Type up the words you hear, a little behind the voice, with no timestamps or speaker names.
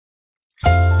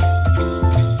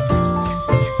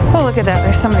Oh, look at that.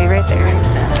 There's somebody right there.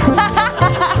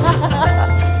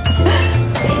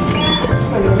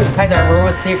 Hi there, we're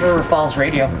with Thief River Falls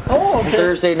Radio. Oh, okay.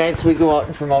 Thursday nights we go out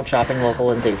and promote shopping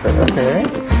local in Thief River. Okay.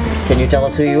 Can you tell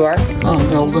us who you are?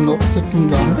 I'm Eldon Oakford from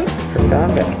Donovan. From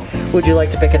Donovan. Would you like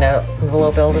to pick an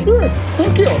envelope, Eldon? Sure,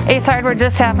 thank you. Ace Hardware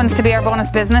just happens to be our bonus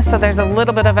business, so there's a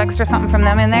little bit of extra something from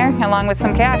them in there, along with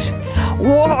some cash.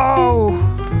 Whoa!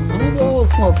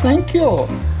 $100 more, thank you.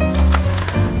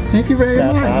 Thank you very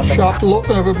much. Awesome. Shop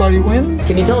local, everybody wins.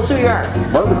 Can you tell us who you are?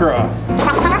 Barbara.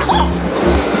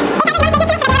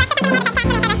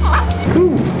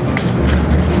 Ooh.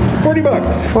 $40.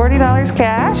 $40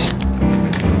 cash.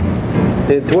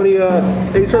 And 20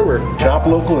 Ace Hardware. Shop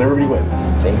local and everybody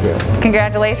wins. Thank you.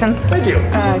 Congratulations. Thank you.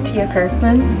 Tia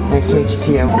Kirkman. Nice to meet you,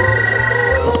 Tia.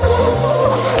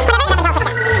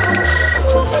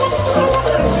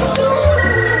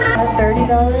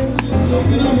 $30.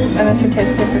 And a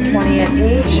certificate for 20 at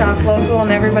 8. Shop local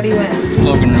and everybody wins.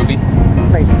 Logan Ruby.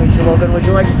 Nice to meet you, Logan. Would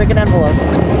you like to pick an envelope?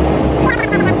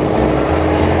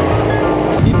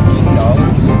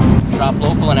 $15. Shop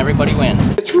local and everybody wins.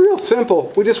 It's real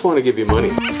simple. We just want to give you money.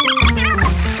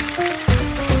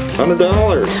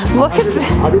 $100. Look at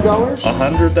that. $100?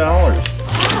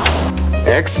 $100.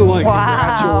 Excellent.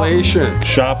 Wow. Congratulations.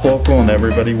 Shop local and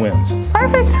everybody wins.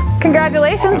 Perfect.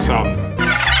 Congratulations. Awesome.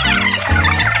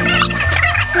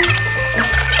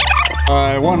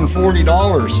 I won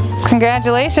 $40.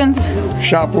 Congratulations.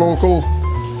 Shop local,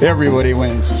 everybody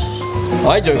wins.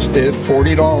 I just did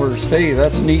 $40. Hey,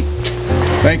 that's neat.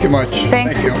 Thank you much.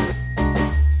 Thanks. Thank you.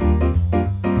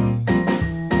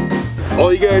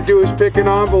 All you gotta do is pick an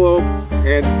envelope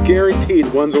and guaranteed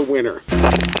one's a winner.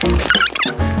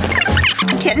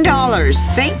 $10.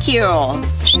 Thank you.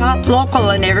 Shop local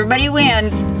and everybody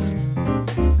wins.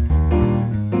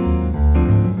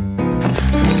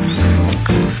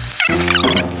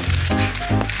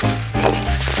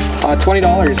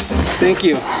 $20. Thank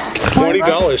you.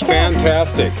 $20.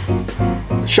 Fantastic.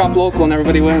 Shop local and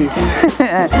everybody wins.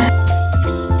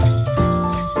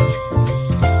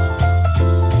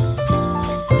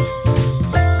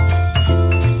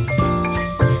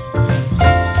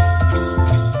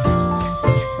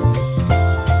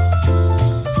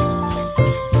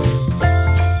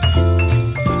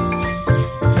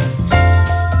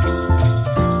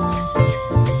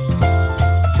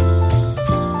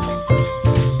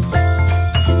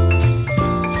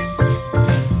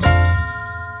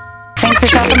 Thanks for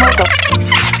shopping local.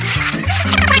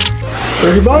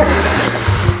 $30.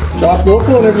 Shop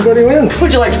local and everybody wins.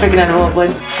 Would you like to pick an envelope,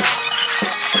 Lynn?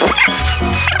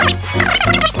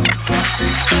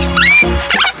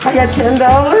 I got $10.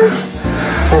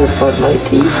 And a Bud Light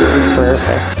t-shirt.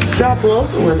 Perfect. Shop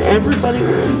local and everybody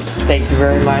wins. Thank you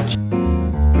very much.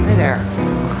 Hi there.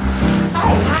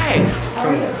 Hi.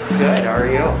 Good, how are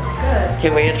you? Good.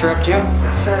 Can we interrupt you?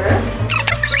 Sure.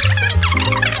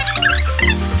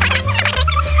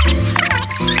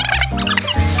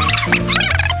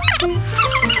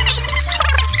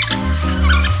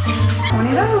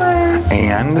 $20.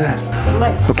 And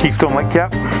the Keystone Lake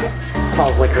Cap.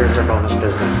 Falls Liquor is our bonus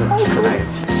business tonight.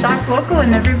 Shop local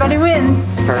and everybody wins.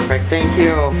 Perfect, thank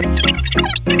you.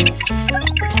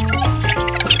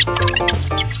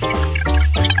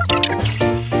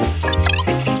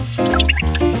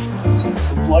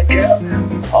 Lake Cap.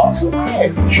 Awesome.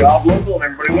 Shop local and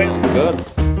everybody wins. Good.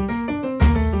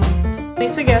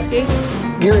 Lisa Geske.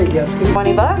 Gary Geske.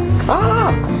 $20.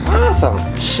 Ah, awesome.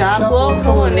 Shop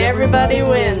local and everybody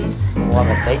wins. Love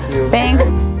it, thank you. Thanks.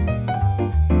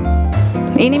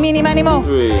 Eeny, meeny, miny, mo.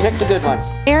 Picked a good one.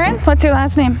 Aaron, what's your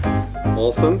last name?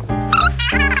 Olson.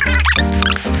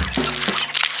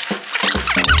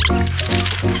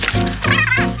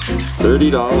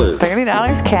 $30.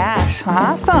 $30 cash.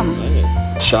 Awesome.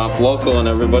 Shop local and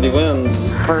everybody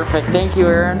wins. Perfect, thank you,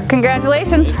 Aaron.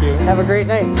 Congratulations. Have a great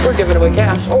night. We're giving away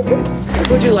cash. Oh, good.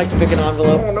 Would you like to pick an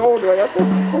envelope? Oh no, do I have to?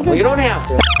 Well, you don't have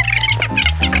to.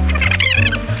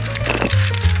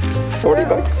 $40.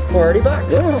 $40.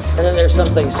 Yeah. And then there's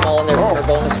something small in there for our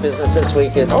bonus business this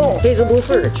week. It's Hazel Blue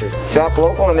Furniture. Shop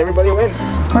local and everybody wins.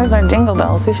 Where's our jingle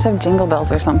bells? We should have jingle bells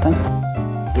or something.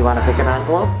 You want to pick an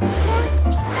envelope?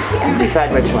 You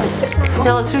decide which one.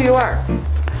 Tell us who you are.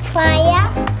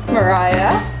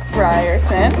 Mariah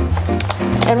Ryerson.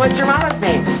 And what's your mama's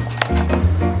name?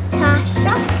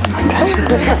 Tasha.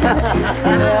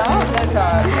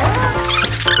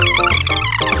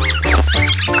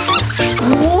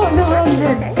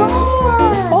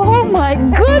 Oh my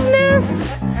goodness!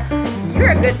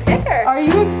 You're a good picker. Are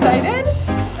you excited?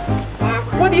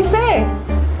 What do you say?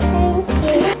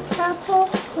 Thank you. Shop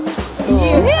local.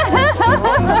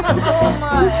 Yeah. so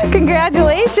much.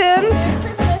 Congratulations.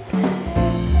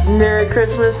 Merry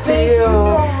Christmas to Thank you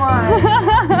so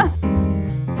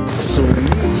much.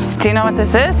 Sweet. Do you know what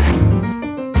this is?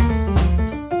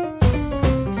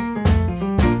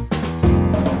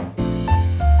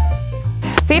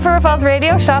 Thief River Falls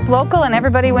Radio, shop local and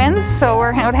everybody wins. So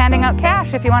we're out handing out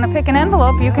cash. If you want to pick an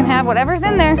envelope, you can have whatever's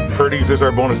in there. Purdy's is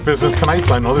our bonus business tonight,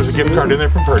 so I know there's a gift card in there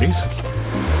from Purdy's.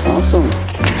 Awesome.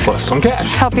 Plus some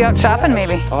cash. Help you out shopping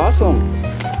maybe. Awesome.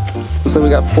 Looks like we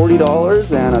got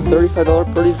 $40 and a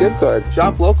 $35 Purdy's gift card.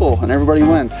 Shop local and everybody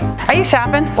wins. Are you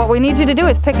shopping? What we need you to do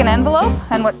is pick an envelope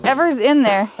and whatever's in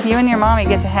there, you and your mommy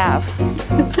get to have.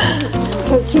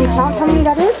 So can you count how many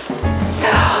that is?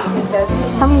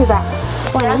 How many is that?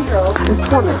 20.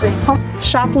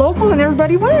 Shop local and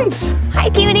everybody wins. Hi,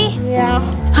 cutie. Yeah.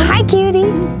 Hi,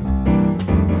 cutie.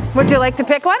 Would you like to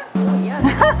pick one?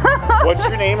 What's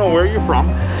your name and where are you from?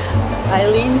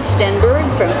 Eileen Stenberg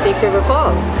from Thief River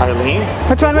Falls. Eileen.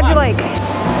 Which one would you like?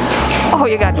 Oh,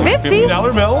 you got 50.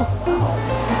 $50 bill.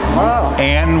 Wow.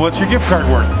 And what's your gift card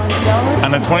worth?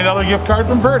 And a $20 gift card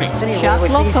from Purdy's. Shop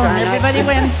local and everybody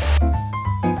wins.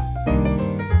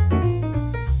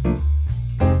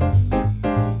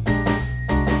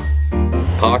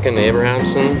 Hawken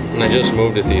Abrahamson, and I just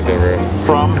moved to Thief River.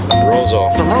 From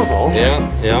Rosal. From Rosal?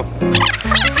 Yeah, yeah.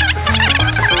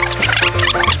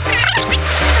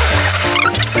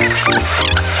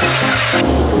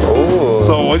 Oh.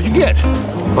 So what did you get?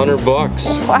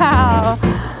 $100. Wow.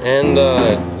 And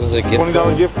was it gift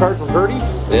 $20 gift card from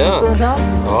Purdy's? Yeah.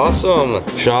 Awesome.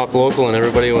 Shop local and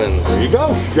everybody wins. There you go.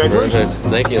 Congratulations.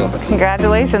 Perfect. Thank you.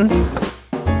 Congratulations.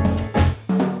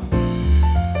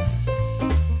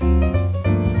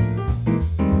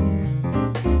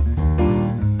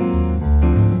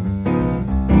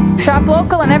 Shop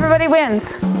local and everybody wins.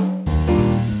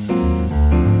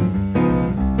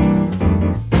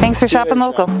 Thanks for shopping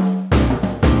local.